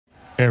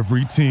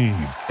Every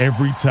team,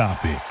 every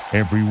topic,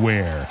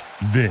 everywhere.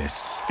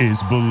 This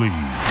is Believe.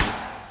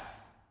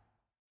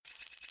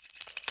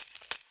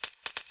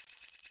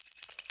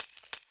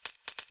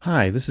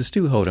 Hi, this is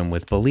Stu Hodem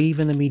with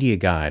Believe in the Media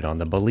Guide on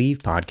the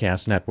Believe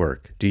Podcast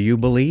Network. Do you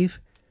believe?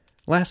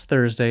 Last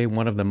Thursday,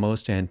 one of the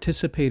most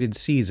anticipated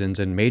seasons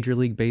in Major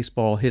League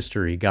Baseball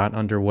history got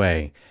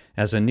underway,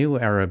 as a new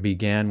era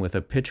began with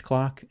a pitch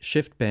clock,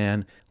 shift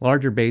ban,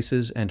 larger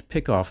bases, and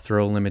pickoff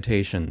throw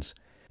limitations.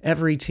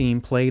 Every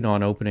team played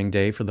on opening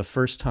day for the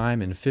first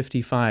time in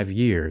 55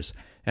 years,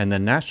 and the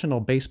National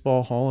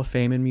Baseball Hall of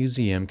Fame and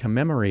Museum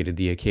commemorated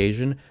the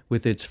occasion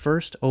with its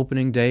first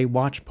opening day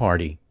watch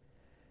party.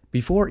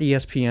 Before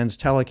ESPN's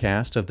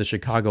telecast of the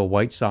Chicago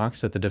White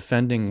Sox at the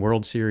defending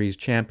World Series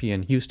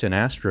champion Houston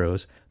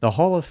Astros, the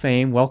Hall of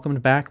Fame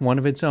welcomed back one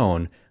of its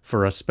own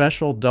for a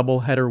special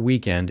doubleheader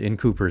weekend in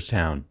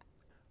Cooperstown.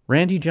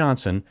 Randy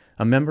Johnson,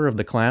 a member of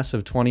the class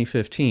of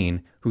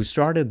 2015, who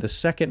started the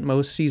second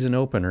most season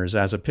openers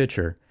as a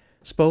pitcher,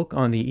 spoke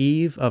on the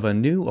eve of a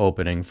new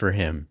opening for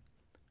him.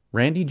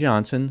 Randy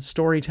Johnson,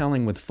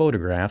 Storytelling with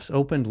Photographs,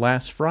 opened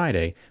last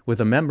Friday with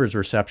a members'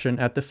 reception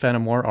at the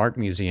Fenimore Art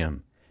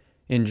Museum.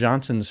 In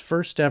Johnson's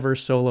first-ever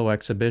solo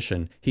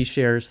exhibition, he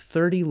shares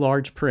 30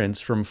 large prints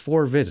from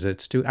 4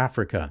 visits to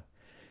Africa.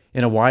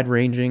 In a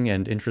wide-ranging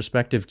and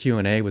introspective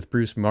Q&A with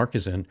Bruce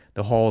Markison,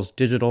 the Hall's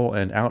digital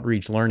and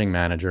outreach learning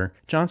manager,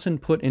 Johnson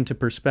put into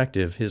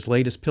perspective his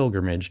latest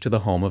pilgrimage to the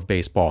home of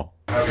baseball.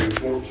 Having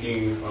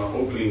 14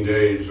 opening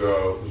days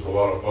was a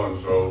lot of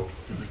fun, so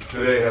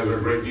today has a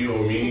great deal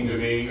of meaning to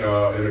me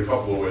in a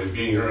couple of ways.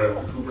 Being here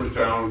at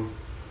Cooperstown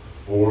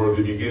for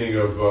the beginning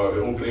of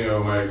the opening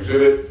of my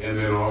exhibit, and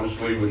then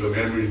obviously with the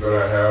memories that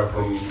I have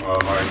from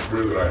my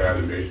career that I had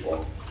in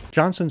baseball.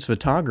 Johnson's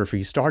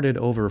photography started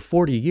over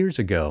 40 years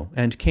ago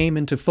and came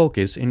into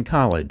focus in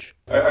college.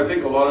 I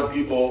think a lot of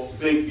people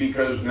think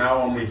because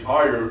now I'm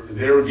retired,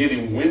 they're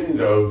getting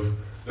wind of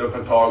the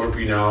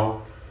photography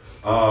now,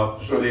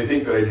 so they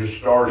think that I just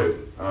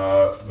started.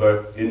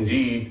 But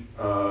indeed,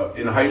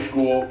 in high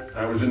school,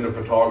 I was into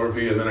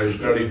photography, and then I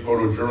studied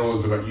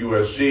photojournalism at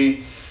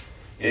USC,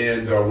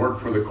 and worked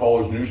for the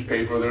college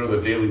newspaper there,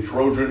 the Daily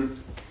Trojan,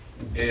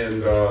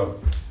 and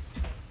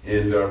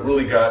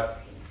really got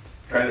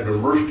kind of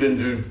immersed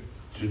into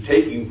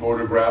taking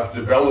photographs,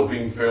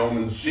 developing film,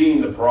 and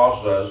seeing the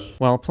process.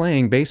 While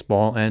playing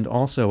baseball and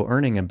also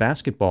earning a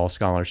basketball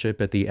scholarship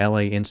at the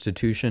LA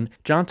institution,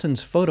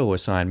 Johnson's photo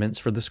assignments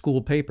for the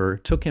school paper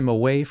took him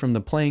away from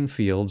the playing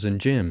fields and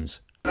gyms.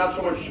 Not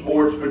so much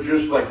sports, but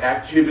just like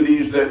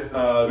activities that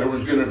there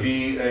was going to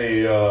be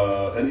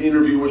an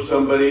interview with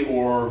somebody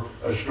or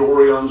a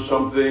story on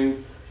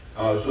something.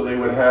 So they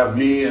would have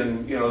me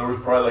and, there was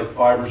probably like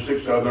 5 or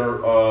 6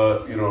 other,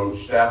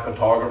 staff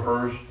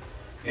photographers.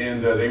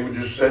 And they would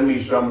just send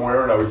me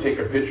somewhere, and I would take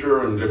a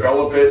picture and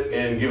develop it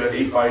and give it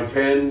 8 by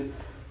 10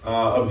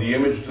 of the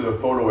image to the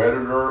photo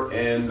editor,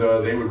 and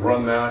they would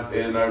run that,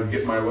 and I would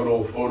get my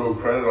little photo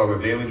credit on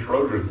the Daily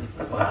Trojan.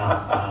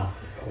 Wow.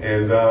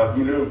 And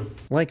who knew?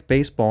 Like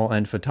baseball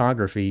and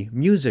photography,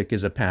 music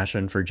is a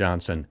passion for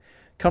Johnson.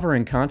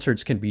 Covering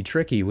concerts can be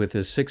tricky with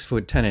his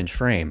 6-foot 10-inch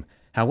frame.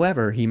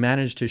 However, he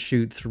managed to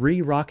shoot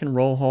 3 Rock and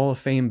Roll Hall of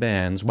Fame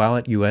bands while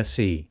at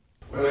USC.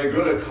 When I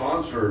go to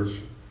concerts,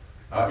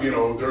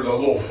 there's a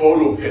little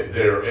photo pit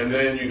there, and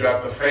then you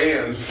got the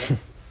fans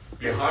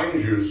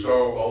behind you.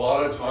 So a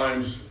lot of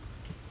times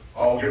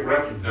I'll get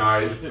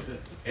recognized,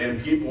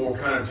 and people will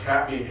kind of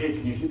tap me, hey,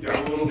 can you get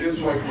down a little bit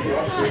so I can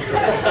cross?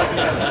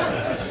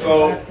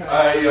 So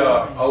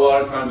a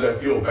lot of times I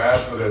feel bad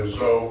for them.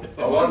 So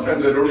a lot of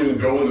times I don't even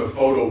go in the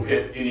photo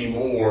pit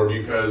anymore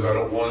because I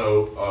don't want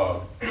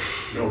to,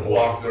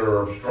 block their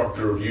or obstruct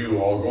their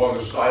view. I'll go on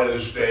the side of the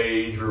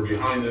stage or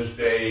behind the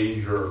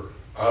stage or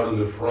out in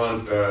the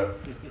front.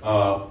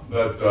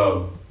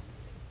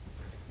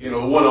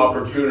 One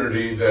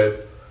opportunity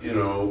that,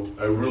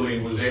 I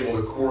really was able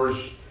to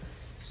course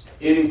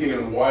anything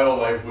in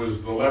wildlife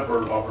was the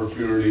leopard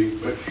opportunity,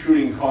 but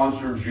shooting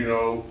concerts,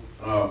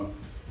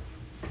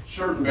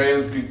 certain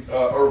bands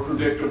are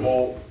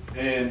predictable,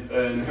 and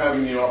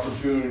having the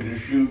opportunity to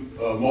shoot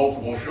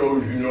multiple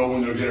shows, when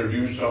they're going to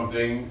do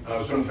something.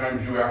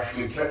 Sometimes you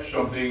actually catch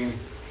something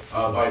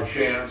by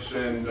chance,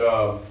 and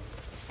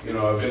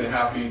I've been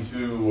happy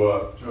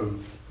to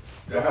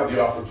have the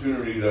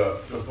opportunity to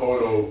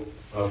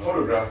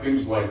photograph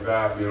things like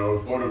that.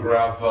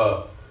 Photograph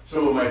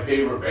some of my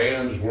favorite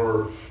bands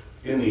were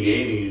in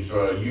the 80s,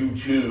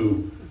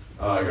 U2.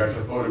 I got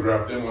to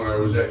photograph them when I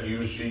was at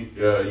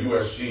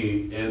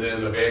USC, and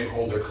then a band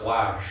called The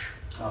Clash.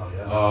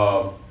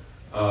 Oh,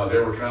 yeah. They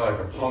were kind of like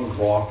a punk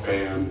rock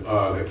band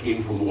that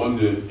came from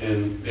London,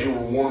 and they were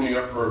warming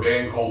up for a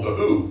band called The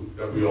Who,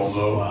 that we all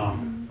know.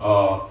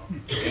 Wow.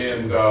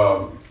 And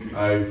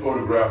I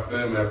photographed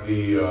them at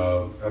the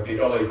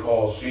LA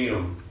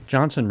Coliseum.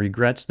 Johnson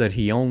regrets that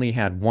he only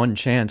had one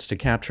chance to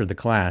capture The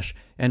Clash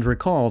and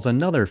recalls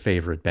another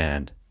favorite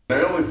band.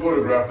 I only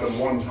photographed them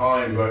one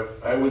time, but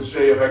I would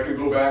say if I could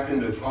go back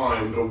into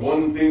time, the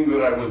one thing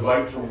that I would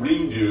like to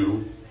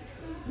redo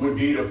would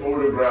be to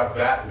photograph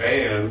that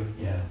band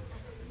Yeah.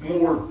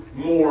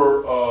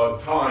 more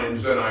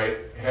times than I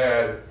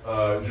had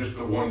just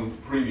the one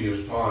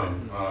previous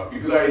time,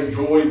 because I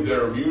enjoyed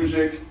their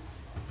music,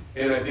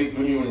 and I think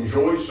when you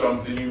enjoy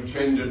something, you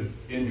tend to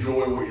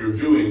enjoy what you're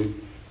doing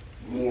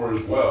more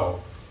as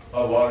well.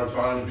 A lot of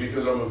times,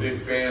 because I'm a big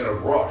fan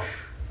of Rush,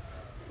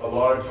 a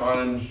lot of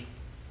times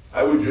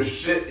I would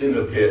just sit in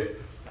the pit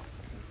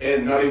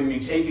and not even be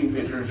taking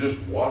pictures, just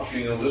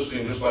watching and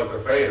listening just like the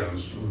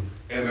fans.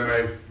 And then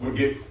I would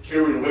get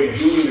carried away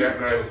doing that,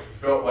 and I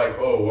felt like,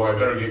 oh, well, I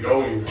better get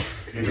going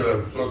because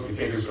I'm supposed to be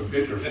taking some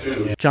pictures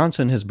too.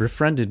 Johnson has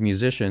befriended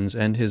musicians,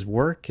 and his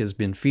work has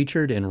been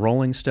featured in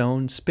Rolling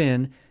Stone,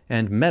 Spin,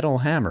 and Metal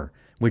Hammer,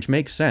 which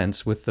makes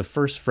sense with the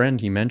first friend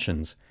he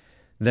mentions.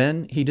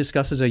 Then he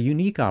discusses a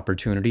unique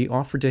opportunity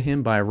offered to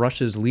him by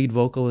Rush's lead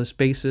vocalist,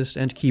 bassist,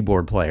 and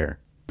keyboard player.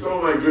 Some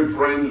of my good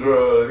friends,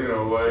 I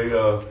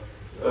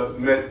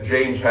met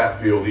James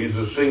Hetfield. He's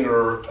a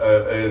singer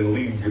and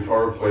lead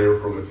guitar player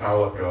from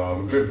Metallica.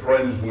 I'm good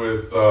friends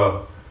with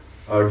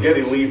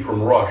Geddy Lee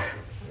from Rush.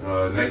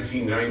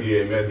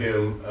 1990, I met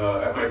him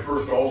at my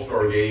first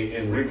All-Star game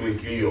in Wrigley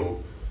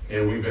Field,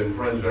 and we've been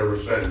friends ever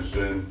since.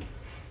 And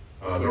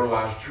their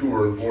last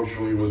tour,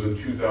 unfortunately, was in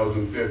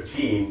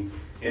 2015,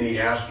 and he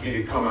asked me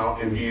to come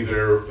out and be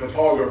their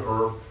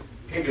photographer,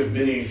 pick as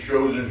many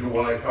shows as you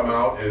want to come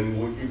out, and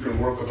you can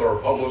work with our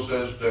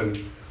publicist. And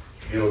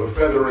the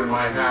feather in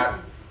my hat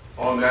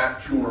on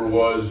that tour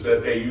was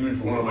that they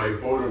used one of my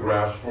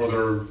photographs for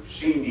their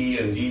CD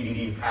and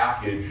DVD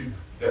package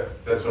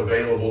that's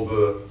available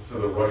to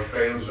the Rush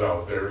fans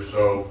out there.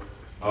 So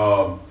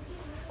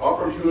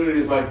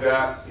opportunities like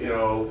that,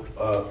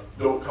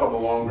 don't come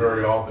along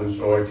very often.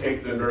 So I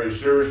take them very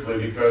seriously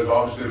because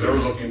obviously they're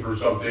looking for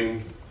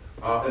something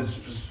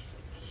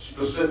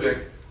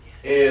specific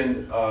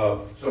and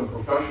some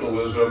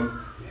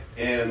professionalism,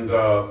 and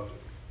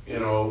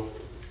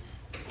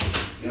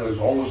it's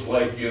almost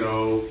like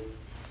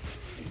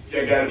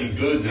I got to be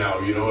good now.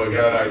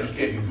 I just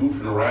can't be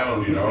goofing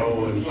around.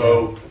 And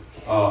so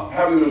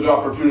having those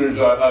opportunities,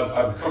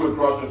 I've come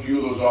across a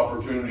few of those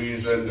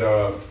opportunities, and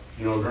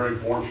very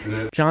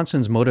fortunate.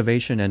 Johnson's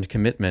motivation and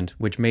commitment,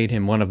 which made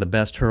him one of the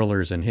best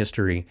hurlers in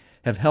history,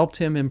 have helped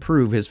him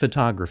improve his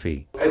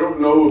photography. I don't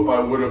know if I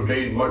would have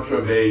made much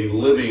of a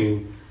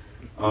living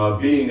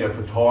being a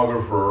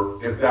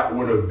photographer if that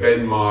would have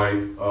been my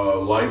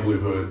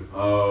livelihood.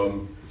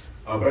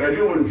 But I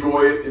do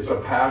enjoy it. It's a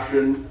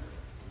passion.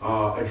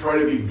 I try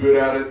to be good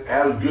at it,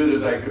 as good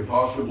as I could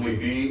possibly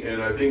be,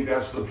 and I think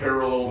that's the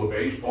parallel to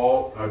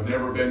baseball. I've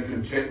never been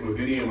content with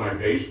any of my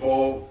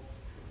baseball.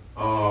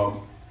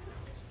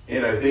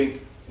 And I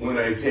think when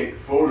I take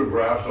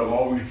photographs, I'm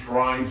always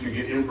trying to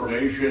get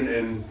information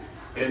and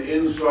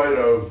insight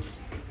of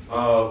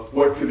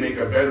what can make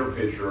a better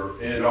picture.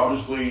 And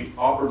obviously,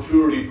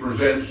 opportunity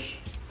presents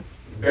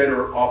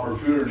better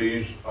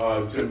opportunities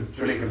to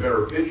make a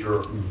better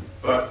picture.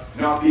 But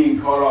not being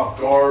caught off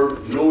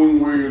guard, knowing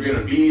where you're going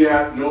to be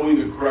at, knowing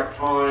the correct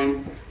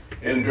time,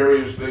 and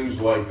various things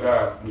like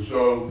that. And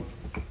so,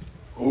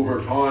 over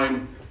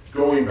time,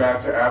 going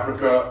back to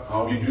Africa,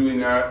 I'll be doing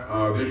that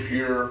this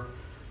year.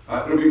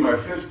 It'll be my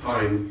 5th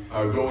time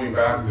going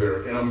back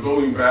there. And I'm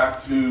going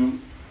back to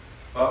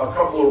a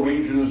couple of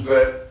regions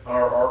that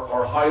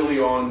are highly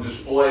on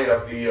display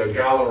at the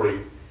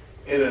gallery.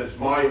 And it's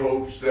my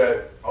hopes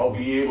that I'll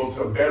be able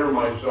to better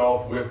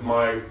myself with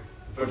my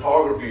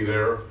photography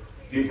there,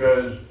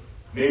 because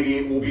maybe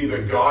it will be the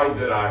guide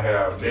that I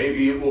have.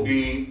 Maybe it will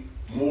be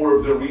more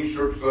of the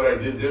research that I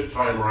did this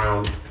time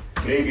around.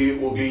 Maybe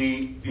it will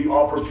be the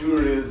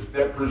opportunity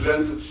that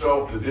presents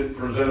itself that didn't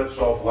present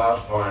itself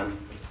last time.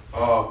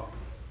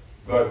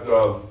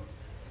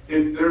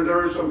 There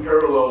are some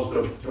parallels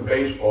to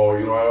baseball.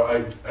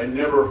 I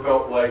never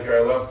felt like I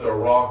left a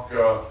rock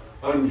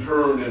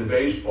unturned in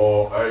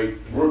baseball. I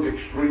worked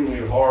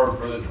extremely hard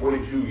for the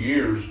 22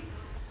 years,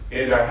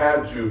 and I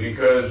had to,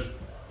 because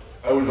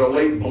I was a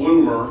late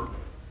bloomer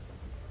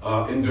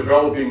in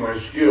developing my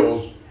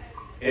skills,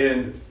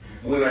 and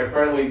when I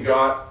finally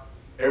got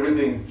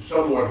everything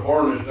somewhat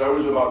harnessed, I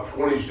was about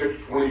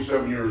 26,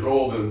 27 years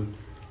old, and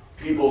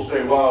people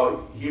say,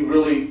 wow, he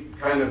really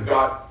kind of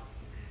got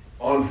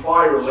on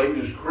fire late in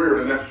his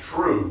career, and that's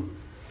true.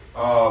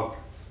 About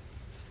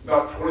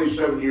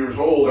 27 years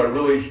old, I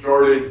really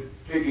started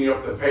picking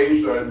up the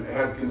pace and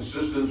had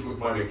consistency with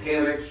my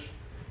mechanics,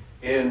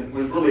 and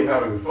was really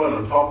having fun,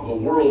 on top of the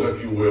world, if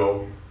you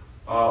will,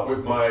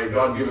 with my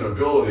God-given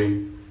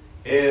ability.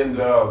 And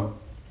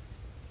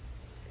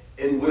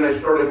when I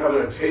started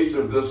having a taste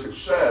of the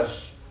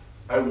success,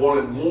 I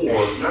wanted more.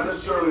 Not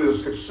necessarily the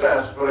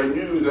success, but I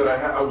knew that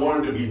I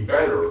wanted to be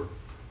better.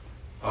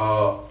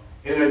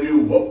 And I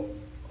knew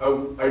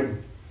I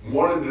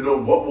wanted to know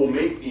what will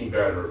make me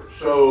better.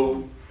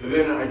 So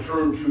then I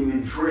turned to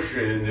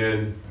nutrition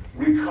and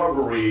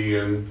recovery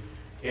and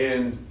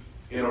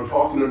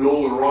talking to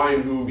Nolan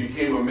Ryan, who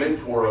became a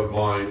mentor of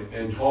mine,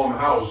 and Tom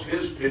House,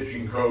 his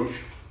pitching coach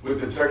with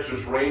the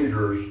Texas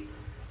Rangers,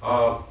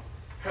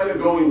 kind of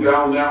going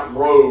down that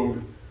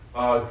road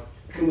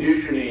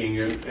conditioning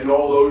and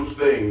all those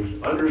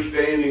things,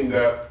 understanding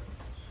that,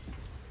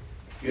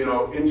 you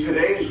know, in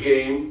today's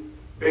game,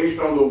 based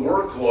on the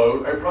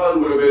workload, I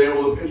probably would have been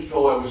able to pitch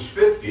till I was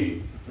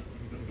 50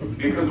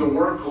 because the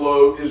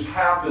workload is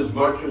half as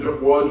much as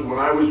it was when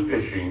I was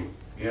pitching.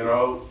 You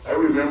know, I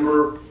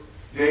remember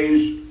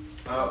days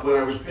when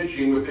I was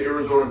pitching with the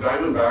Arizona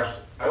Diamondbacks,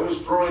 I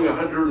was throwing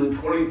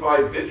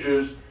 125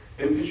 pitches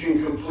and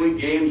pitching complete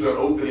games on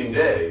opening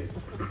day,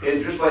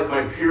 and just like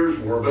my peers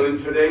were. But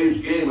in today's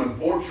game,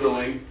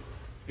 unfortunately,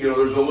 you know,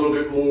 there's a little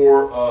bit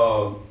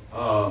more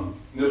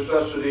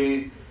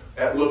necessity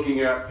at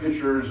looking at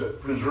pitchers,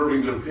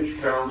 preserving their pitch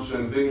counts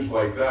and things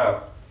like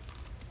that.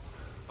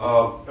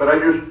 But I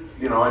just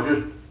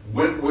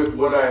went with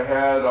what I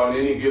had on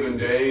any given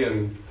day,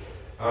 and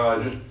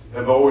just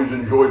have always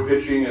enjoyed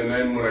pitching. And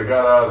then when I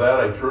got out of that,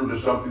 I turned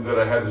to something that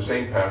I had the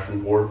same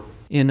passion for.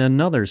 In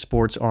another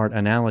sports art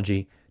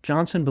analogy,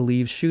 Johnson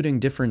believes shooting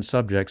different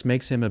subjects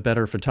makes him a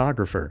better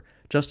photographer,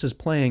 just as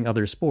playing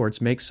other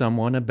sports makes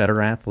someone a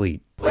better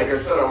athlete. Like I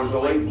said, I was a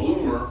late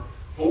bloomer.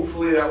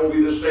 Hopefully that will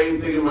be the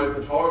same thing in my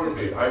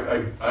photography.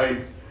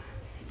 I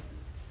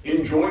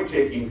enjoy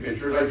taking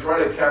pictures. I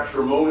try to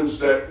capture moments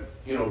that,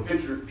 you know,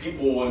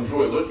 people will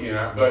enjoy looking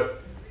at,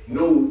 but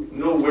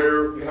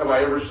nowhere have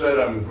I ever said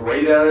I'm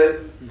great at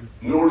it,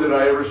 nor did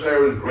I ever say I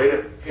was great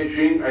at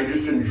pitching. I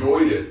just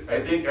enjoyed it.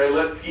 I think I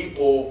let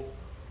people,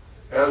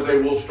 as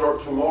they will start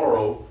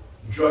tomorrow,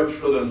 judge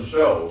for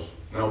themselves.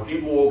 Now,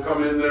 people will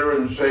come in there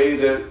and say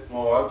that,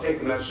 well, I've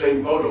taken that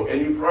same photo,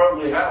 and you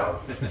probably have.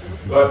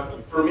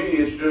 But for me,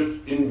 it's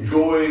just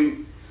enjoy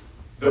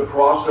the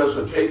process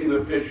of taking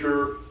the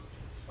picture,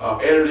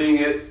 editing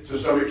it to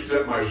some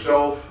extent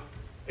myself,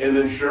 and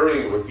then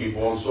sharing it with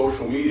people on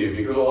social media,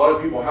 because a lot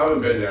of people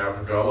haven't been to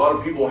Africa. A lot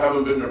of people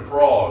haven't been to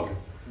Prague.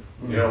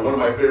 You know, one of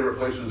my favorite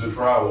places to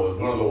travel.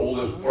 It's one of the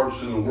oldest parts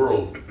in the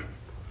world.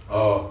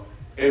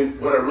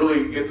 And what I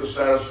really get the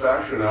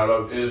satisfaction out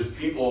of is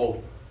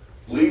people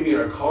leaving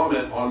a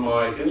comment on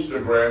my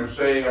Instagram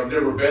saying, I've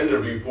never been there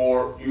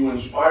before. You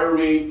inspire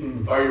me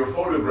by your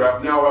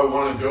photograph. Now I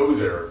want to go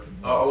there.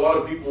 A lot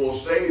of people will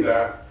say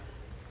that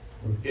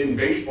in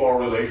baseball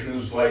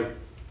relations, like,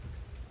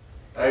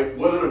 I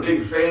wasn't a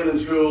big fan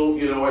until,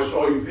 you know, I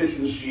saw you pitch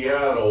in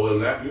Seattle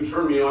and that you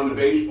turned me on to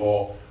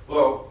baseball.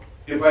 Well,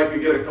 if I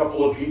could get a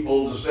couple of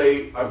people to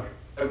say,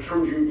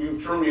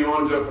 you've turned me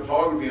on to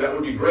photography, that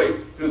would be great,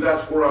 because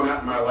that's where I'm at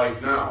in my life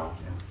now.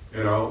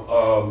 You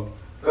know,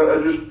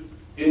 I just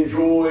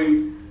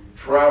enjoy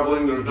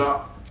traveling. There's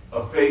not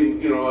a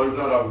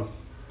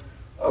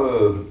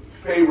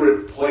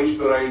favorite place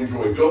that I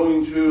enjoy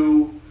going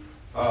to.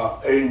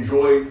 I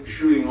enjoy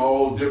shooting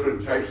all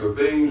different types of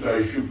things.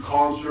 I shoot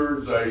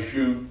concerts, I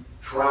shoot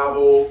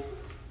travel,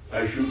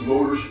 I shoot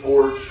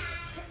motorsports.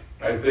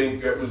 I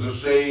think it was the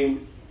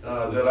same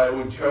that I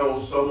would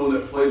tell someone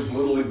that plays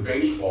Little League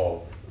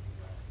Baseball.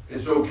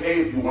 It's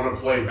okay if you want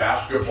to play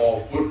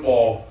basketball,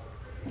 football,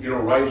 you know,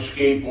 ride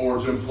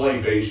skateboards and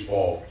play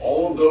baseball.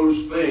 All of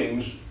those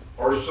things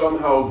are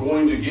somehow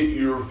going to get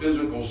your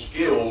physical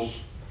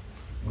skills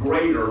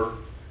greater,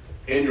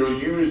 and you'll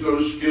use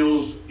those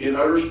skills in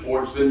other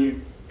sports,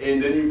 and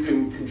then you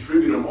can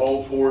contribute them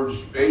all towards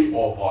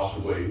baseball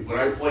possibly. When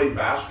I played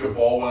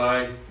basketball when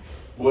I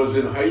was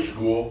in high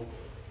school,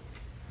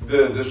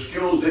 the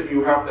skills that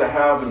you have to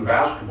have in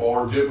basketball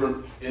are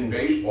different in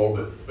baseball,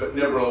 but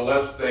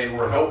nevertheless they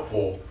were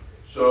helpful.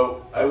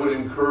 So I would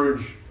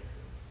encourage,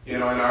 you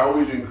know, and I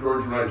always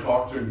encourage when I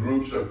talk to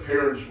groups of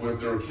parents with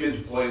their kids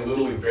playing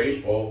Little League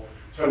Baseball,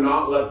 to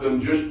not let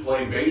them just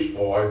play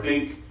baseball. I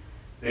think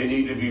they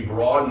need to be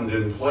broadened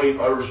and play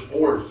other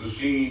sports to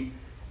see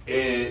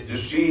and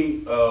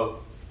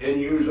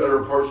use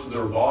other parts of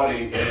their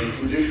body and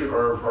condition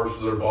other parts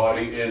of their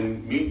body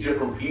and meet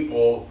different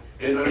people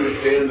and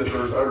understand that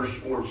there's other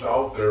sports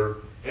out there.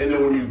 And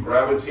then when you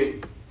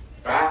gravitate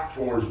back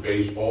towards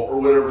baseball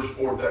or whatever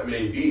sport that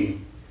may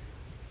be,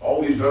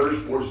 all these other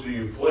sports that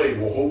you play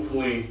will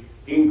hopefully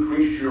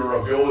increase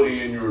your ability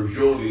and your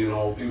agility and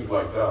all things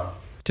like that.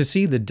 To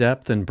see the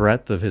depth and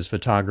breadth of his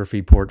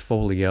photography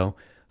portfolio,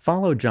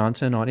 follow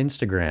Johnson on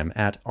Instagram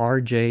at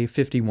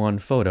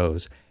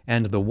RJ51Photos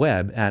and the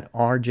web at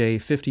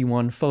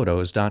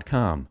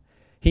rj51photos.com.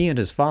 He and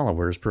his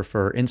followers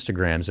prefer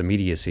Instagram's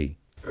immediacy.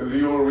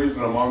 The only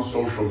reason I'm on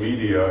social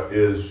media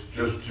is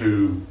just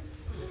to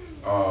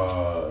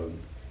show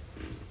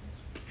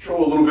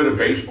a little bit of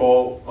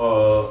baseball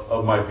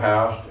of my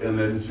past, and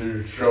then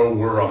to show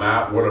where I'm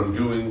at, what I'm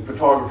doing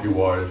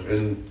photography-wise.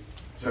 And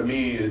to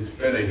me, it's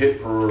been a hit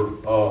for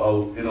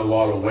in a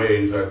lot of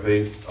ways. I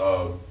think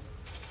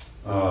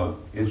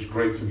it's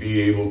great to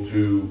be able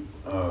to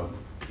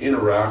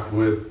interact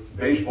with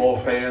baseball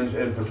fans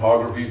and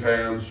photography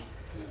fans,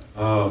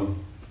 and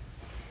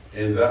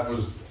that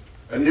was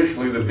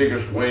initially the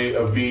biggest way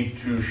of me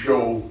to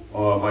show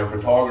my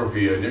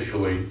photography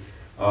initially.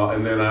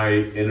 And then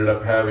I ended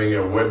up having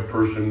a web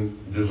person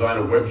design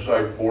a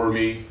website for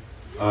me.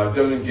 It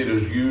doesn't get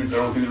as used. I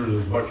don't think there's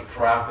as much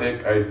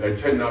traffic. I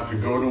tend not to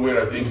go to it.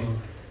 I think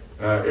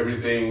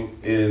everything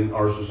in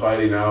our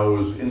society now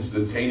is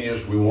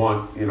instantaneous. We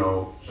want,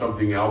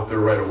 something out there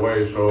right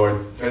away. So I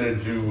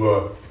tended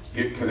to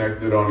get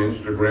connected on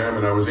Instagram,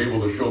 and I was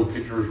able to show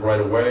pictures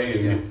right away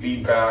and get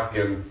feedback,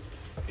 and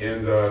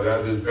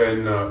that has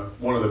been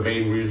one of the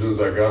main reasons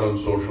I got on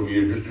social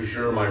media, just to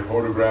share my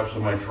photographs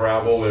of my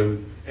travel,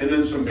 and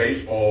then some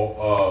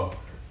baseball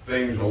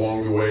things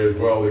along the way as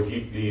well to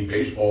keep the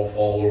baseball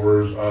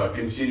followers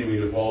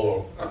continuing to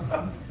follow.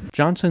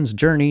 Johnson's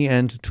journey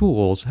and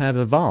tools have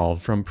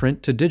evolved from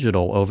print to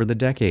digital over the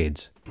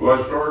decades. Well,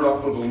 I started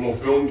off with a little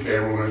film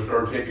camera when I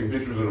started taking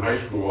pictures in high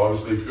school.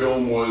 Obviously,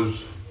 film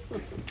was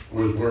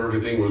where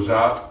everything was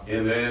at.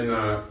 And then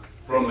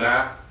from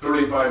that,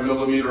 35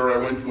 millimeter, I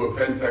went to a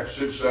Pentax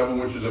 6.7,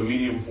 which is a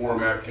medium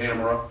format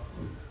camera.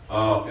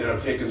 And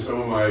I've taken some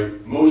of my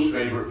most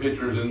favorite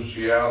pictures in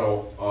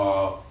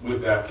Seattle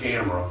with that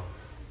camera.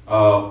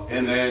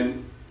 And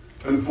then,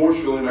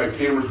 unfortunately, my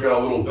cameras got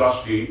a little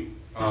dusty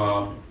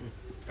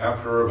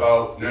after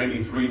about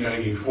 93,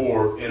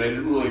 94, and I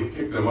didn't really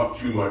pick them up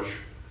too much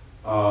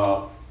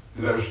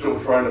because I was still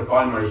trying to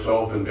find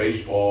myself in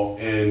baseball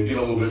and get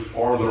a little bit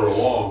farther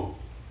along.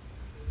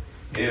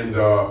 And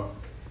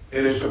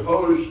I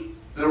suppose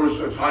there was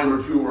a time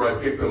or two where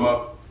I picked them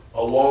up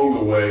along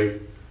the way,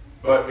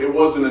 but it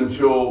wasn't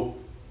until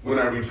when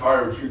I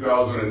retired in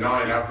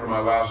 2009 after my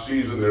last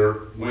season there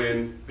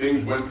when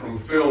things went from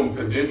film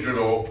to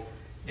digital,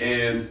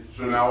 and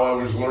so now I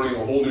was learning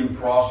a whole new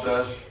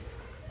process,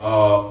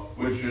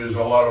 which is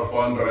a lot of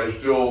fun, but I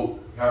still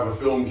have a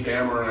film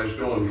camera and I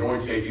still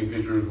enjoy taking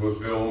pictures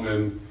with film,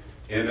 and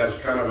that's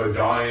kind of a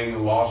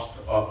dying, lost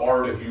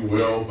art, if you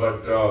will,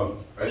 but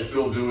I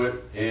still do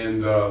it,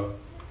 and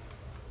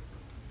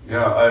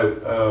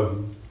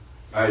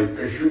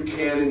I shoot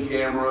Canon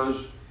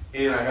cameras,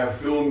 and I have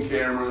film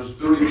cameras,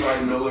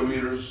 35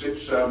 millimeters,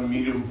 6.7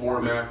 medium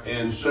format,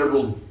 and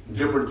several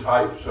different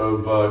types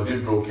of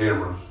digital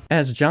cameras.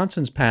 As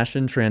Johnson's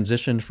passion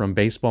transitioned from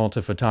baseball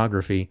to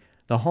photography,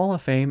 the Hall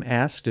of Fame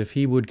asked if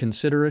he would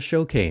consider a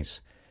showcase.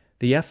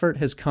 The effort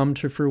has come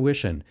to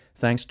fruition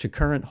thanks to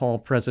current Hall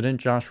President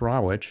Josh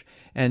Rawitch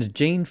and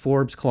Jane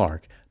Forbes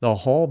Clark, the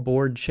Hall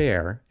Board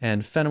Chair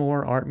and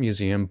Fenimore Art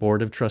Museum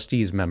Board of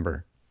Trustees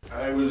member.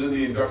 I was in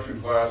the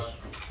induction class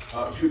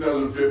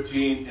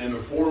 2015, and the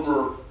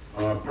former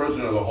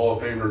president of the Hall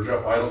of Famer,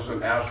 Jeff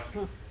Idelson,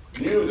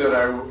 knew that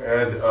I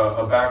had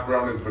a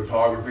background in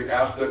photography,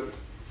 asked that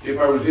if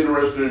I was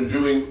interested in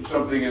doing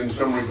something in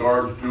some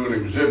regards to an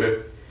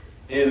exhibit.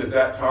 And at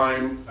that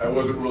time, I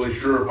wasn't really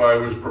sure if I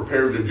was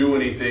prepared to do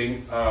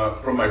anything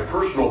from my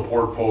personal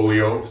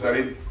portfolio,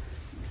 because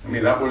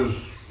that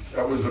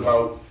was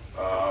about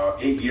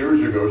 8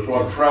 years ago, so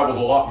I've traveled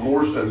a lot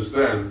more since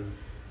then.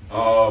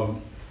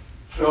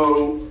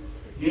 So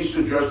he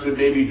suggested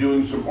maybe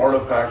doing some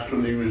artifacts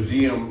from the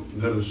museum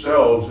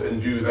themselves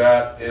and do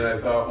that, and I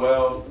thought,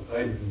 well, if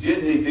I did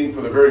anything for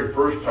the very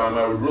first time,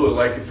 I would really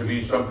like it to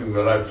be something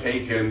that I've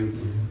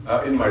taken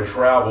in my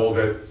travel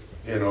that,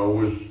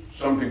 was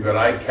something that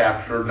I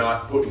captured,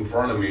 not put in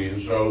front of me.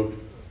 And so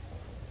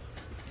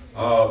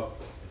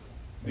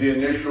the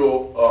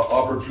initial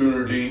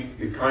opportunity,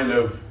 it kind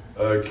of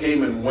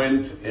came and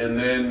went, and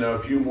then a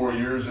few more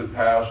years had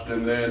passed,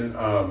 and then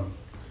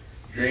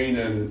Jane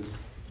and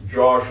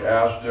Josh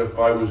asked if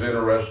I was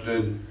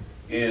interested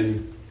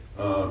in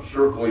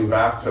circling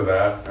back to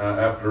that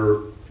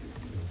after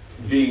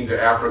being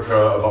to Africa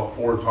about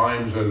 4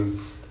 times and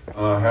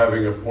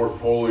having a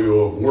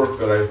portfolio of work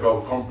that I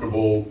felt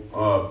comfortable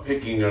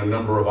picking a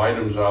number of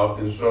items out.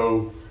 And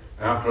so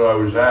after I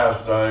was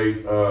asked, I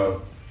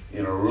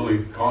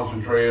really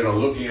concentrated on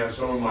looking at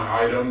some of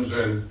my items,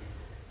 and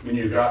when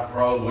you got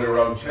probably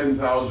around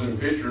 10,000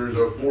 pictures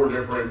of 4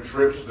 different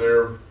trips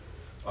there,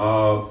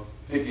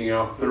 picking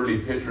out 30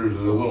 pictures is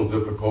a little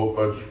difficult,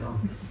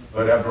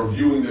 but after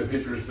viewing the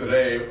pictures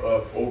today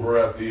over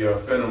at the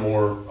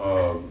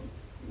Fenimore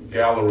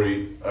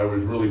Gallery, I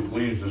was really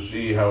pleased to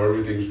see how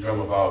everything's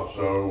come about.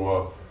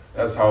 So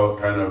that's how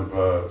it kind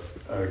of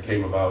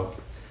came about.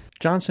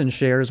 Johnson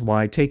shares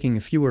why taking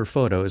fewer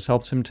photos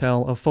helps him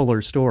tell a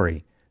fuller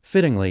story.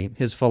 Fittingly,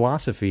 his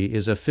philosophy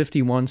is a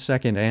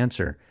 51-second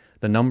answer,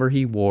 the number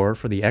he wore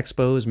for the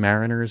Expos,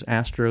 Mariners,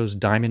 Astros,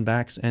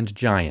 Diamondbacks, and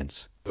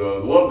Giants. The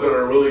love that I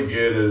really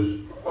get is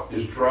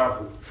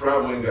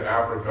traveling to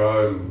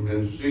Africa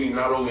and seeing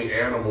not only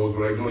animals,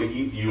 but I go to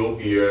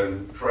Ethiopia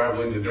and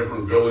traveling to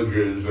different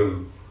villages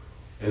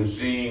and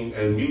seeing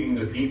and meeting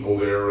the people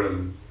there,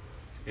 and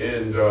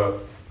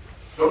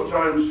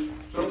sometimes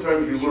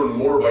you learn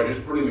more by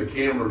just putting the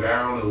camera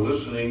down and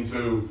listening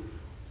to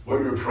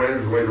what your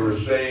translator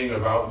is saying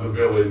about the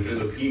village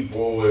and the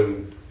people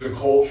and the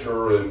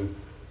culture, and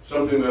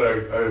something that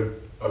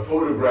a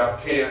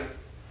photograph can't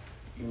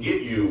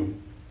get you.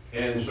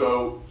 And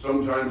so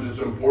sometimes it's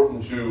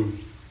important to,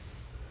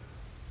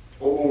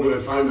 over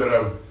the time that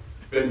I've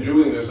been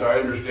doing this, I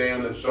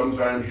understand that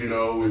sometimes,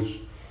 it's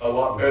a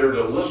lot better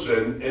to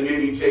listen and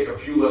maybe take a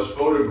few less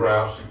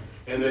photographs,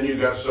 and then you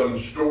got some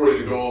story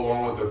to go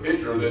along with the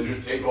picture, than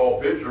just take all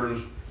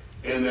pictures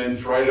and then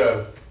try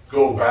to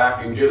go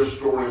back and get a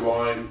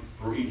storyline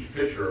for each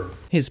pitcher.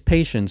 His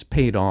patience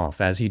paid off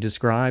as he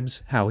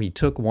describes how he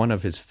took one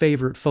of his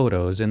favorite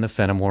photos in the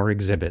Fenimore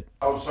exhibit.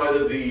 Outside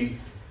of the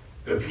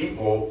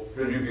people,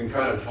 because you can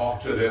kind of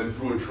talk to them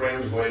through a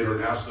translator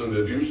and ask them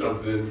to do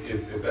something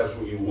if that's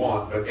what you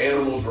want. But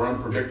animals are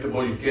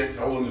unpredictable. You can't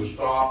tell them to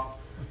stop,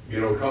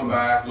 come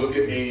back, look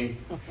at me.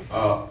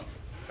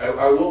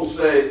 I will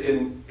say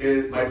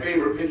in my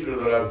favorite picture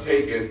that I've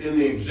taken in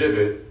the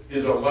exhibit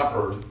is a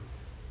leopard.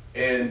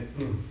 And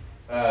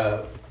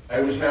I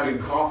was having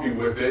coffee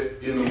with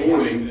it in the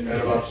morning at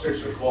about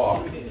 6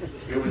 o'clock.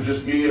 It was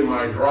just me and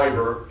my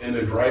driver, and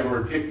the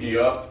driver had picked me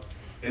up,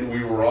 and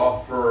we were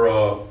off for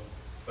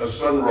a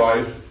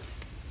sunrise,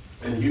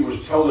 and he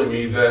was telling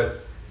me that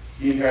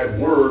he had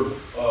word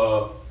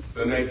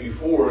the night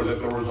before that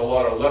there was a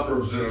lot of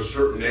leopards in a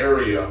certain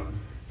area,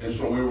 and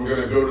so we were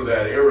going to go to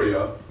that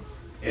area.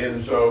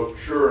 And so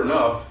sure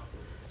enough,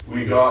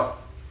 we got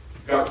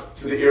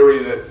to the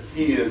area that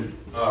he had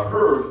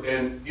heard,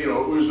 and it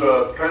was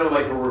kind of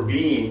like a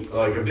ravine,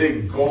 like a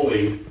big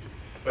gully,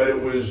 but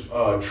it was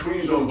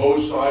trees on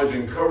both sides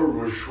and covered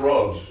with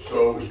shrubs,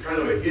 so it was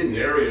kind of a hidden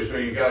area, so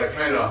you got to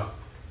kind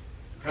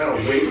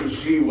of wait and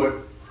see what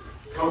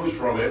comes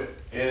from it.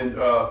 And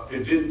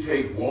it didn't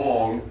take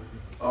long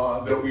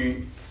that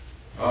we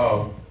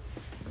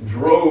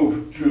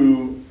drove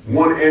to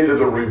one end of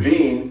the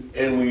ravine,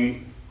 and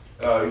we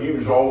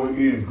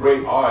used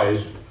great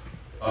eyes,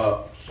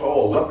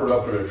 saw a leopard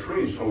up in a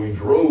tree, so we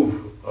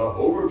drove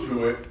over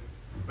to it.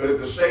 But at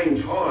the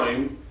same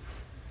time,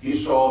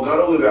 he saw not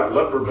only that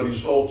leopard, but he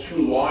saw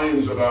two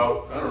lions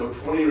about,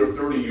 20 or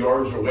 30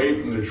 yards away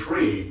from the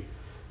tree.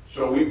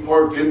 So we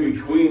parked in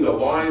between the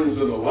lions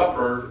and the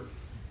leopard,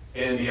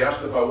 and he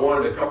asked if I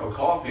wanted a cup of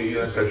coffee,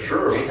 and I said,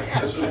 sure,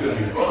 this is going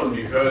to be fun,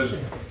 because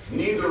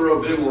neither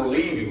of them were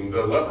leaving.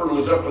 The leopard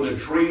was up in the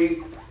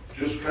tree,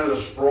 just kind of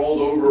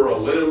sprawled over a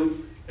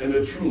limb, and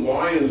the two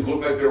lions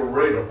looked like they were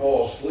ready to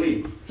fall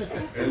asleep.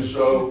 And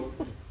so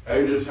I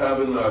was just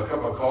having a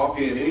cup of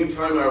coffee, and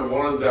anytime I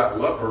wanted that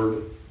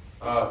leopard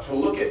to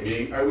look at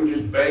me, I would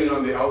just bang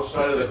on the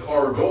outside of the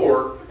car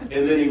door,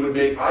 and then he would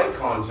make eye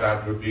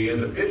contact with me.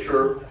 And the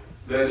picture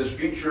that is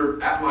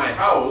featured at my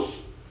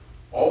house,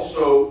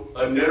 also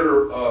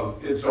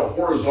it's a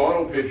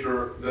horizontal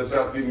picture that's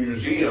at the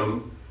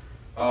museum,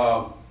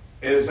 and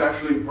it's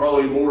actually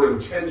probably a more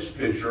intense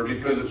picture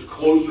because it's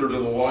closer to the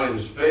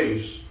lion's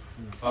face.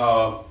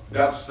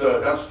 That's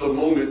the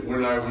moment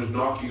when I was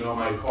knocking on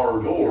my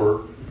car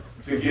door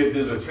to get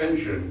his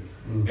attention.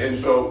 And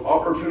so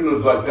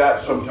opportunities like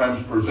that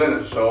sometimes present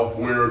itself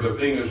where the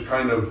thing is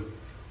kind of,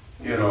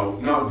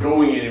 not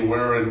going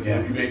anywhere, and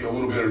if you make a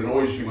little bit of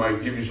noise, he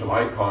might give you some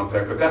eye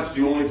contact. But that's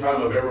the only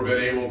time I've ever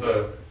been able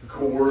to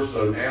coerce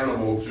an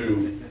animal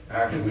to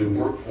actually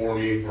work for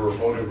me for a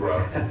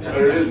photograph. But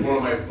it is one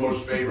of my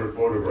most favorite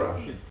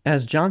photographs.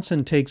 As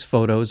Johnson takes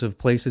photos of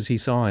places he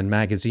saw in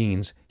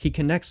magazines, he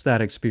connects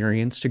that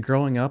experience to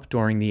growing up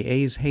during the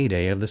A's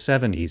heyday of the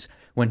 70s,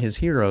 when his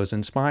heroes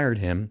inspired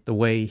him the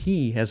way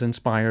he has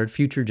inspired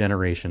future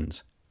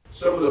generations.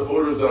 Some of the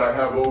photos that I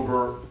have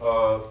over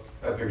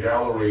at the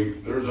gallery,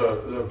 there's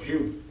a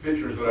few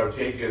pictures that I've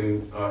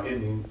taken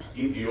in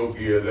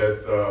Ethiopia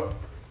that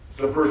it's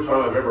the first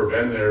time I've ever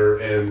been there,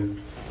 and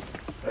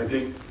I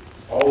think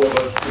all of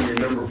us can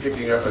remember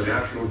picking up a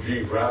National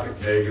Geographic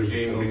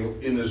magazine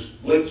in the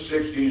late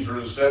 60s or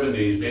the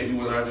 70s, maybe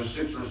when I was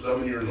 6 or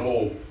 7 years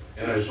old,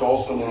 and I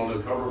saw someone on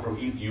the cover from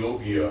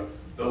Ethiopia,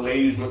 the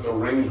ladies with the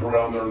rings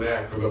around their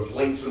neck or the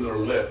plates in their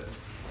lip.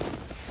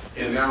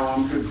 And now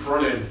I'm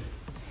confronted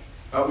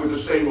with the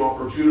same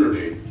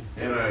opportunity,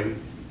 and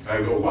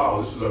I go, wow,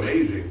 this is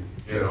amazing.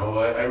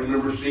 I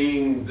remember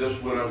seeing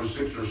this when I was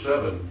 6 or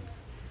 7.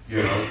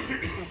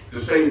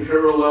 The same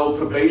parallel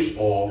to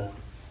baseball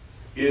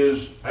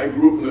is I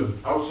grew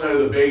up outside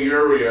of the Bay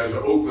Area as an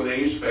Oakland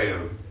A's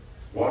fan,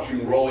 watching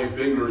Rollie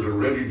Fingers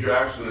and Reggie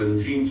Jackson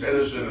and Gene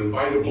Tennyson, and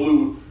Vida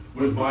Blue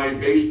was my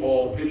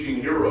baseball pitching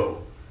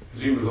hero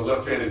because he was a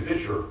left-handed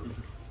pitcher.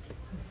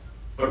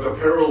 But the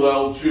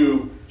parallel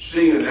to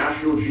seeing a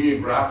National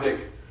Geographic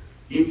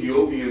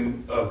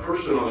Ethiopian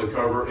person on the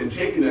cover and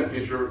taking that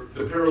picture,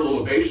 the parallel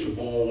to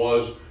baseball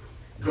was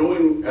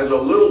going as a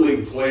Little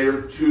League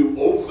player to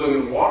Oakland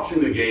and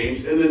watching the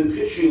games, and then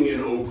pitching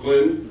in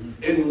Oakland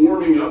and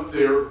warming up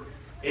there,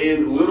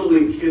 and Little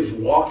League kids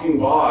walking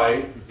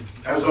by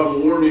as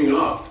I'm warming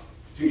up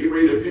to get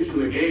ready to pitch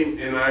in the game,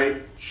 and I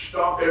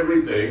stop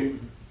everything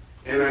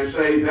and I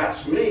say,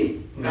 that's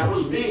me. That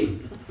was me.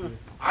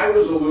 I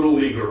was a Little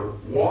Leaguer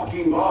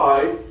walking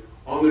by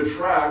on the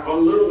track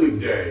on Little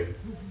League Day.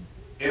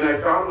 And I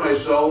found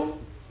myself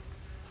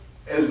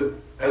as an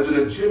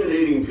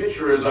intimidating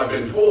pitcher, as I've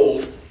been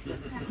told,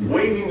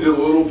 waving to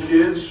little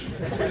kids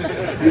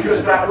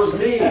because that was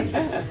me.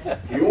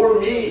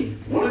 You're me.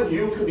 One of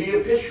you could be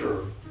a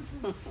pitcher.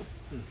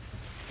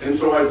 And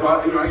so I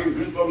thought, I get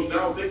goosebumps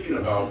now thinking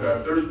about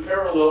that. There's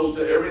parallels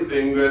to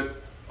everything, that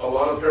a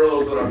lot of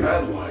parallels that I've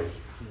had in life.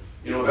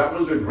 That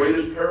was the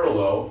greatest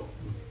parallel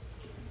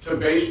to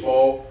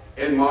baseball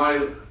in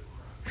my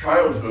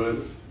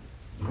childhood,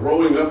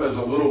 growing up as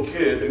a little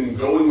kid and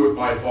going with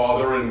my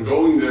father and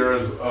going there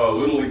as a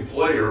Little League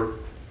player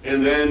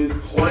and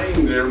then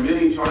playing there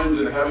many times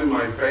and having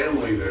my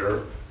family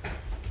there.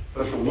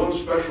 But the one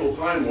special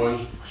time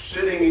was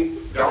sitting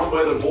down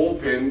by the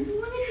bullpen,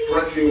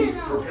 stretching,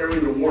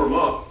 preparing to warm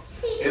up,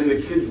 and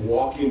the kids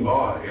walking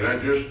by. And I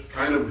just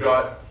kind of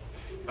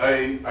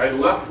I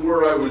left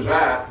where I was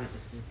at,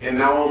 and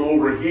now I'm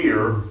over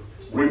here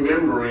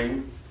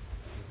remembering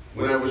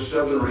when I was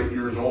 7 or 8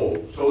 years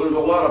old. So there's a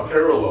lot of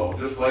parallel,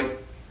 just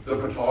like the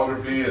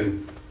photography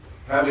and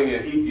having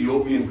an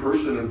Ethiopian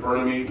person in front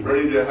of me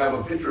ready to have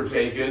a picture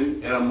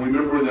taken, and I'm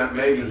remembering that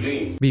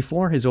magazine.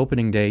 Before his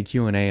opening day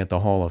Q&A at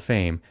the Hall of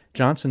Fame,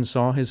 Johnson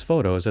saw his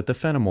photos at the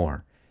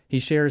Fenimore. He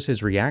shares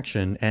his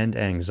reaction and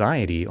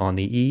anxiety on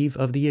the eve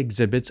of the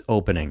exhibit's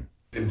opening.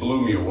 It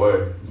blew me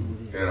away.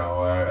 You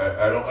know,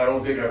 I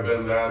don't think I've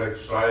been that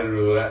excited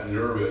or that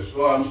nervous.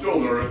 Well, I'm still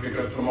nervous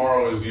because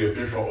tomorrow is the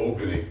official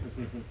opening.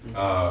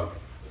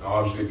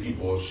 Obviously,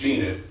 people have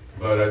seen it,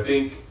 but I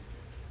think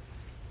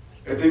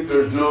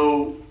there's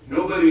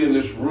nobody in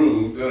this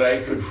room that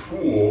I could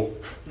fool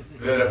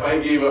that if I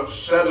gave up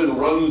 7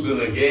 runs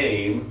in a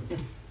game,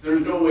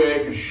 there's no way I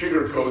could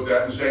sugarcoat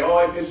that and say, oh,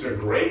 I think it's a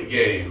great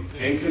game,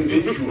 and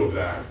convince you of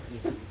that.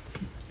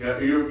 Yeah,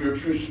 you're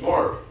too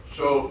smart.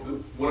 So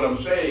what I'm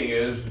saying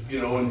is, you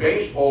know, in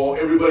baseball,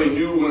 everybody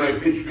knew when I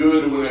pitched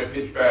good and when I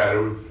pitched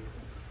bad.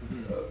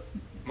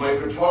 My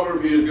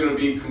photography is going to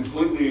be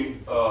completely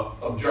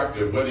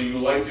objective, whether you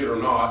like it or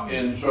not,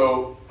 and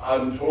so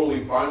I'm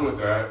totally fine with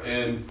that.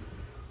 And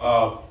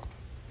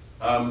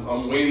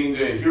I'm waiting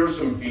to hear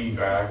some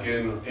feedback,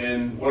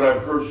 and what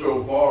I've heard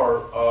so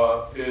far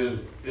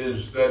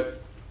is that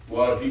a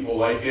lot of people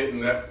like it,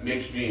 and that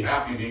makes me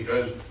happy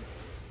because,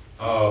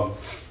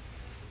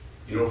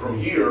 you know,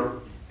 from here,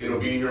 it'll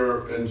be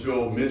here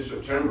until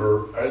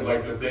mid-September. I'd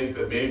like to think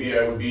that maybe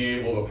I would be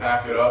able to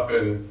pack it up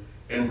and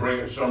bring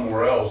it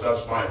somewhere else.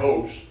 That's my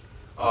hopes.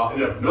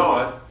 And if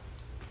not,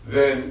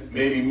 then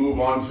maybe move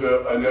on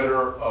to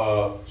another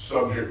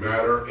subject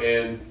matter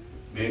and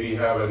maybe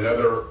have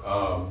another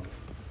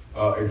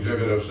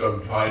exhibit of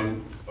some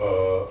kind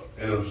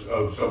and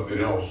of something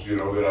else, you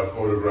know, that I've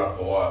photographed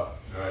a lot.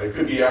 It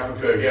could be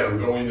Africa again. I'm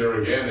going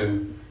there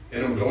again,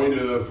 and I'm going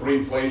to the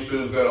 3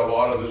 places that a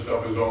lot of the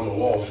stuff is on the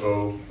wall.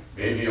 So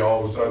maybe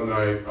all of a sudden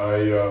I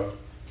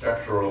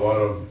capture a lot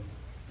of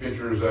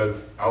pictures that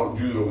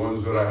outdo the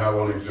ones that I have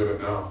on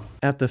exhibit now.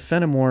 At the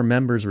Fenimore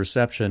members'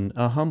 reception,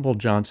 a humble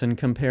Johnson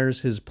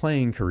compares his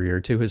playing career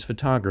to his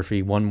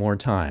photography one more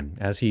time,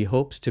 as he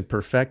hopes to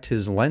perfect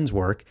his lens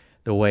work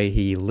the way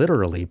he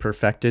literally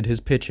perfected his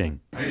pitching.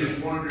 I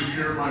just wanted to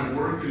share my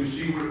work and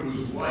see what it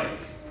was like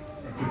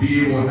to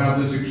be able to have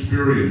this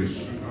experience.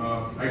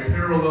 I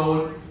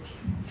parallel it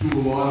to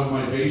a lot of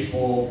my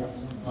baseball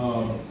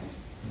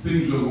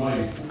things in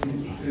life.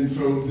 And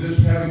so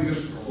having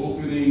this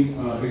opening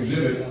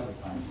exhibit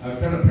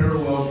kind of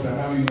parallels to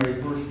having my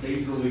first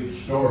major league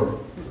start.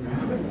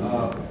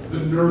 The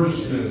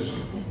nervousness,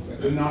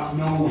 the not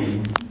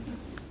knowing,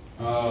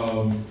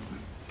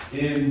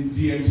 and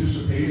the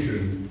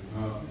anticipation.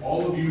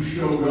 All of you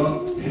showed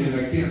up, and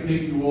I can't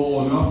thank you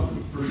all enough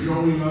for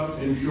showing up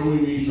and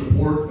showing me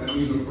support. That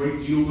means a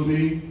great deal to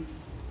me.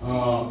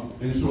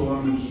 And so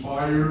I'm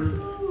inspired.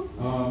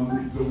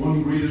 The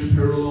one greatest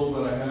parallel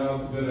that I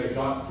have that I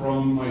got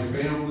from my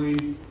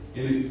family,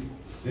 and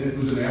it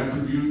was an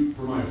attribute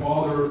for my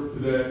father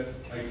that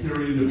I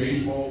carried into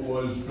baseball,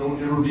 was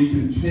don't ever be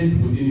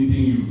content with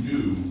anything you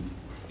do.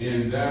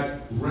 And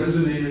that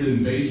resonated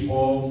in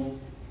baseball,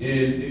 and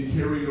it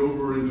carried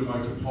over into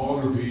my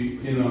photography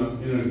in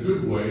a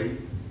good way.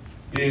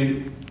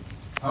 And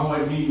how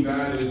I mean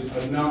that is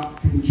I'm not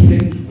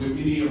content with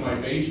any of my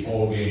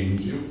baseball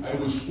games. I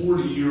was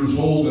 40 years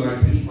old and I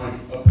pitched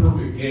a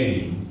perfect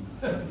game.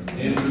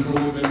 And there's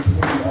only been 25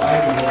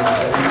 of them.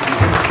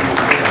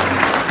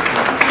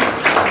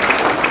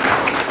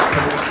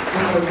 If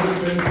I would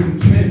have been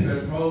content,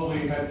 I probably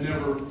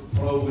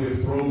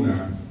have thrown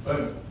that.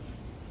 But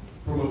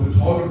from a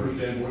photographer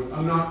standpoint,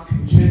 I'm not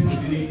content with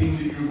anything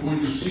that you're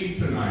going to see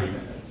tonight.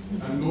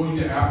 I'm going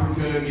to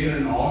Africa again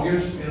in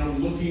August, and I'm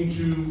looking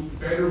to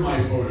better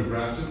my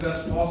photographs if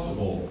that's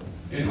possible.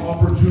 An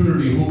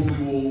opportunity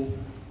hopefully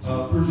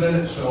will present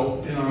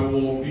itself, and I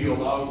will be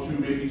allowed to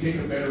maybe take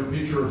a better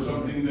picture of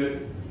something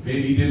that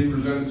maybe didn't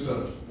present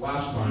itself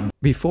last time.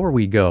 Before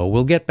we go,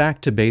 we'll get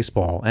back to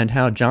baseball and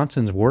how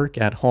Johnson's work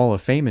at Hall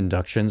of Fame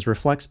inductions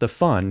reflects the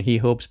fun he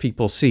hopes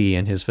people see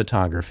in his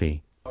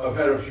photography. I've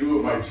had a few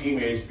of my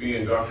teammates be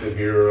inducted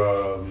here,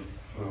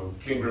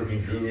 King Griffey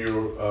Jr.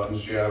 In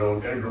Seattle,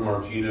 and Edgar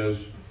Martinez.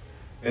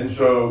 And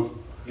so,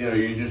 you know,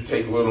 you just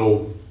take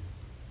little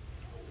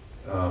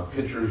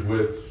pictures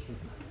with...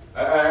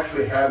 I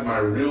actually had my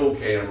real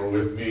camera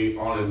with me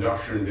on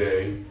induction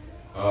day.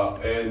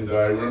 And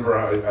I remember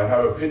I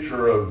have a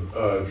picture of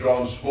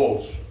John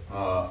Smoltz,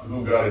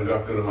 who got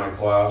inducted in my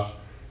class.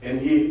 And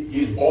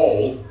he's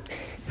bald,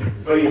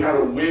 but he had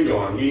a wig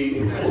on.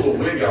 He pulled a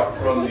wig out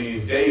from the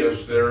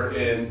dais there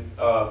and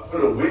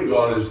put a wig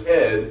on his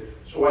head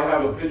So I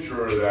have a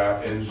picture of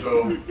that, and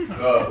so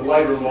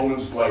lighter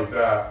moments like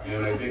that,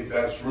 and I think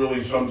that's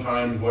really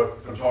sometimes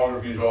what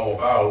photography is all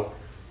about,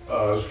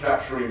 is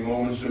capturing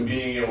moments and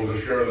being able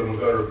to share them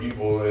with other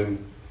people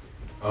and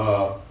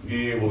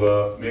being able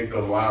to make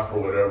them laugh or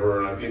whatever,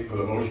 and I think for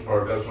the most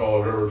part that's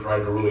all I've ever tried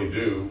to really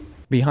do.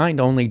 Behind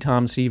only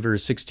Tom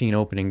Seaver's 16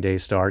 opening day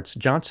starts,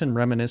 Johnson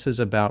reminisces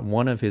about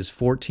one of his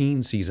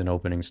 14 season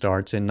opening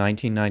starts in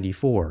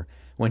 1994,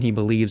 when he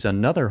believes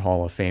another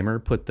Hall of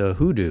Famer put the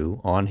hoodoo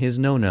on his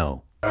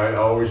no-no. I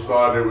always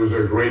thought it was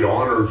a great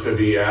honor to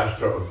be asked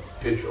to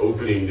pitch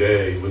opening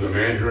day. When the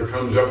manager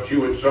comes up to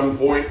you at some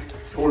point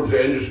towards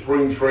the end of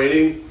spring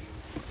training,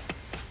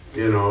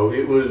 you know,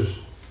 it was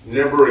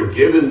never a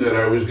given that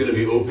I was going to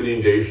be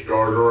opening day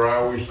starter. I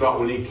always thought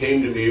when he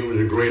came to me, it was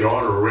a great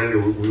honor. Randy,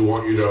 we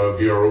want you to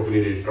be our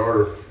opening day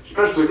starter,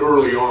 especially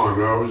early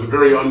on. I was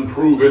very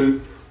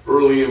unproven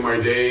early in my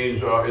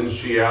days in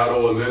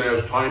Seattle, and then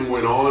as time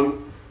went on,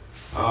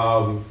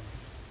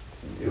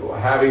 you know,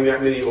 having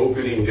that many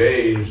opening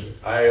days,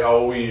 I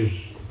always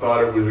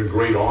thought it was a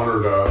great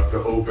honor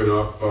to open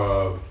up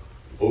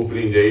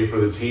opening day for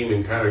the team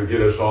and kind of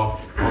get us off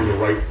on the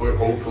right foot,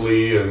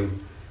 hopefully. And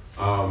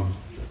I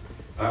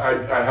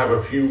have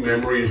a few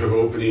memories of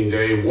opening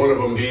day, one of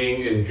them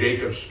being in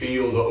Jacobs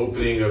Field, the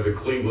opening of the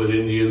Cleveland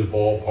Indians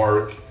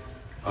ballpark,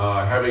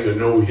 having a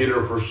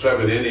no-hitter for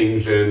 7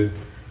 innings, and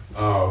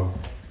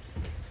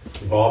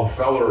Bob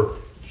Feller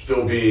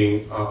still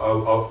being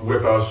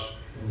with us.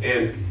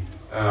 And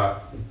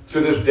to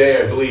this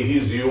day, I believe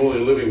he's the only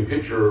living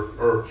pitcher,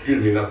 or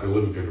excuse me, not the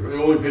living pitcher, but the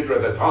only pitcher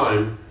at that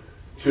time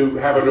to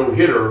have a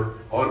no-hitter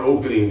on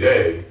opening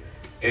day.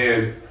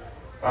 And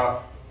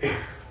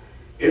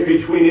in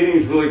between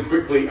innings, really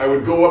quickly, I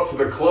would go up to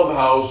the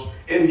clubhouse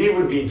and he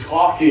would be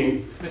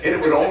talking, and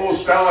it would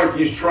almost sound like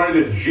he's trying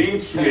to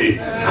jinx me.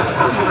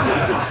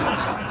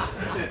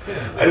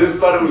 I just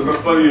thought it was the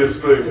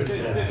funniest thing.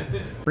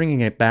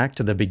 Bringing it back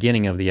to the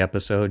beginning of the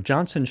episode,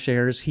 Johnson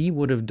shares he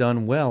would have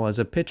done well as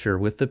a pitcher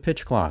with the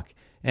pitch clock,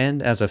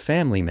 and as a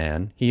family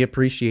man, he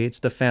appreciates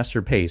the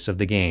faster pace of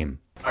the game.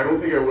 I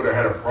don't think I would have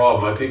had a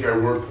problem. I think I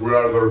worked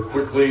rather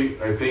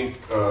quickly. I think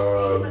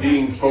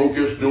being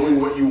focused, knowing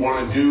what you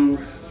want to do,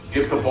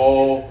 get the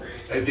ball.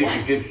 I think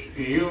it gets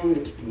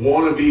you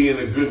want to be in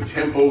a good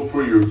tempo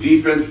for your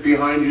defense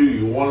behind you.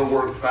 You want to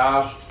work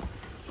fast.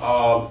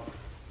 I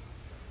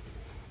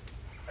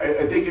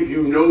think if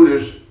you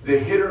notice, the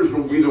hitters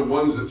will be the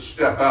ones that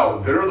step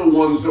out. They're the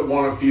ones that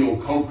want to feel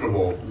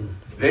comfortable.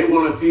 They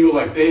want to feel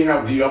like they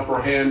have the upper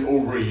hand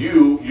over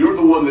you. You're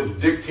the one that's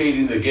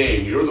dictating the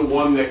game. You're the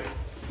one that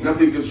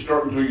nothing can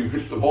start until you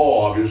pitch the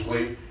ball,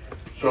 obviously.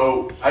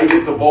 So I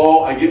get the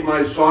ball, I get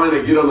my sign, I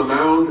get on the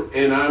mound,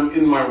 and I'm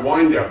in my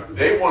windup.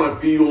 They want to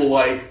feel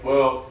like,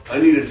 well, I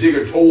need to dig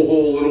a toe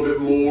hole a little bit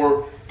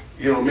more,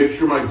 you know, make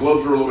sure my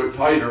gloves are a little bit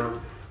tighter.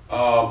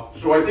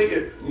 So I think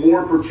it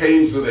more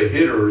pertains to the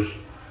hitters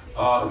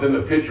than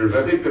the pitchers.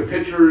 I think the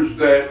pitchers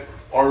that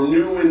are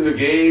new in the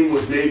game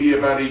with maybe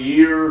about a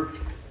year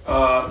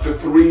to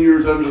 3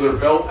 years under their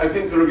belt, I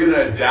think they're going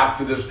to adapt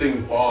to this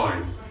thing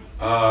fine.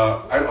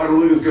 I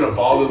don't think it's going to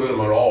bother them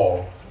at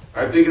all.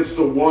 I think it's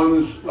the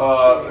ones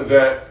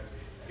that,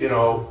 you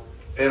know,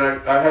 and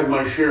I had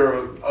my share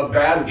of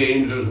bad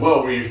games as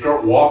well, where you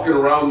start walking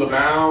around the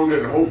mound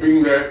and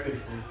hoping that,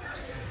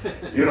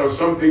 you know,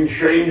 something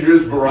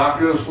changes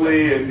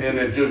miraculously, and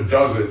it just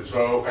doesn't.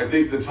 So I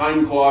think the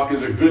time clock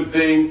is a good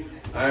thing.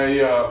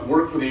 I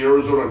worked for the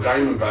Arizona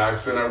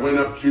Diamondbacks, and I went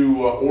up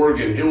to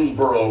Oregon,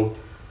 Hillsboro,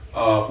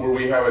 where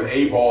we have an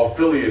A-ball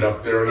affiliate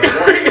up there, and I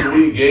watched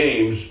 3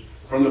 games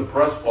from the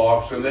press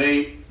box, and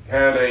they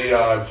had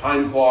a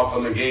time clock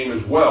on the game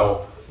as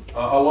well.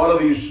 A lot of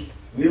these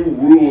new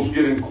rules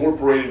get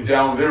incorporated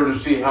down there to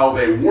see how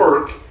they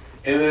work,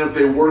 and then if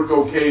they work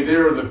okay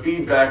there and the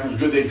feedback is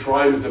good, they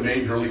try them at the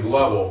major league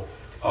level.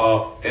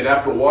 And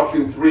after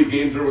watching 3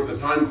 games there with the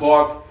time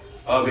clock,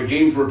 the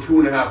games were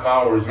 2.5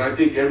 hours, and I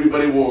think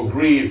everybody will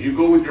agree, if you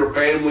go with your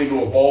family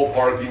to a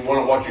ballpark and you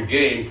want to watch a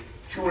game,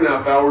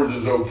 2.5 hours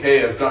is okay.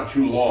 It's not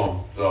too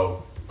long.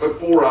 So, but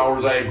 4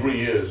 hours, I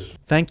agree, is.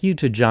 Thank you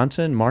to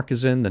Johnson,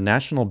 Markison, the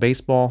National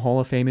Baseball Hall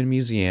of Fame and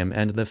Museum,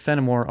 and the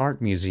Fenimore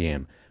Art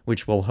Museum,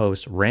 which will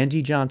host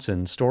Randy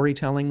Johnson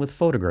storytelling with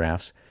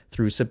photographs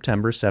through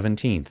September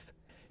 17th.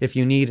 If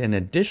you need an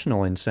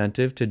additional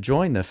incentive to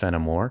join the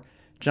Fenimore,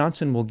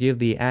 Johnson will give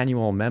the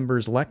annual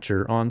members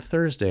lecture on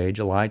Thursday,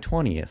 July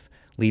 20th,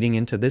 leading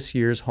into this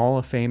year's Hall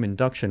of Fame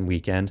induction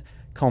weekend,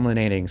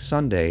 culminating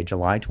Sunday,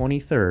 July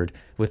 23rd,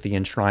 with the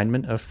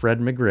enshrinement of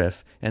Fred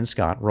McGriff and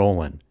Scott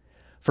Rowland.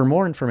 For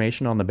more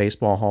information on the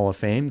Baseball Hall of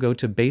Fame, go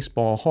to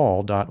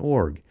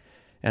baseballhall.org,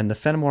 and the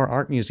Fenimore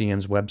Art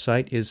Museum's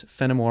website is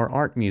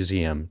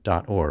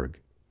fenimoreartmuseum.org.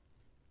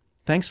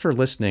 Thanks for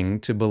listening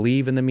to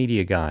Believe in the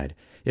Media Guide.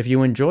 If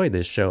you enjoyed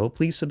this show,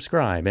 please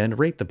subscribe and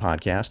rate the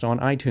podcast on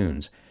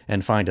iTunes,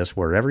 and find us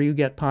wherever you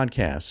get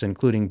podcasts,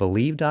 including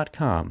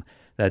Believe.com.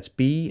 That's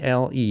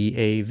BLEAV.com.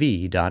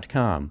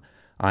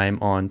 I'm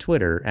on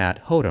Twitter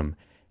at Hotem,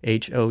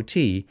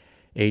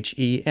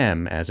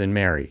 HOTHEM as in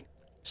Mary.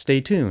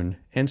 Stay tuned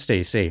and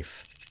stay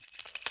safe.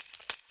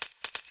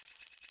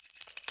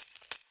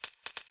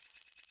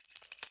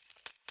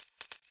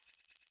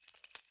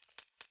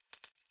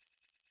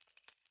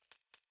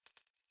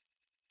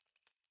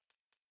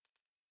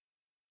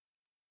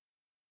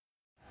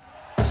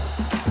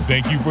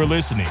 Thank you for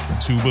listening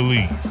to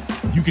Believe.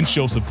 You can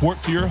show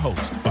support to your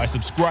host by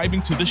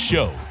subscribing to the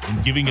show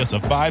and giving us a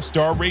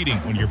 5-star rating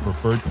on your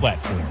preferred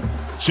platform.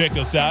 Check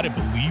us out at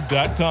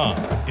Believe.com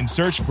and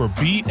search for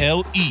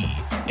BLEAV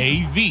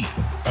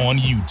on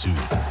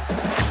YouTube.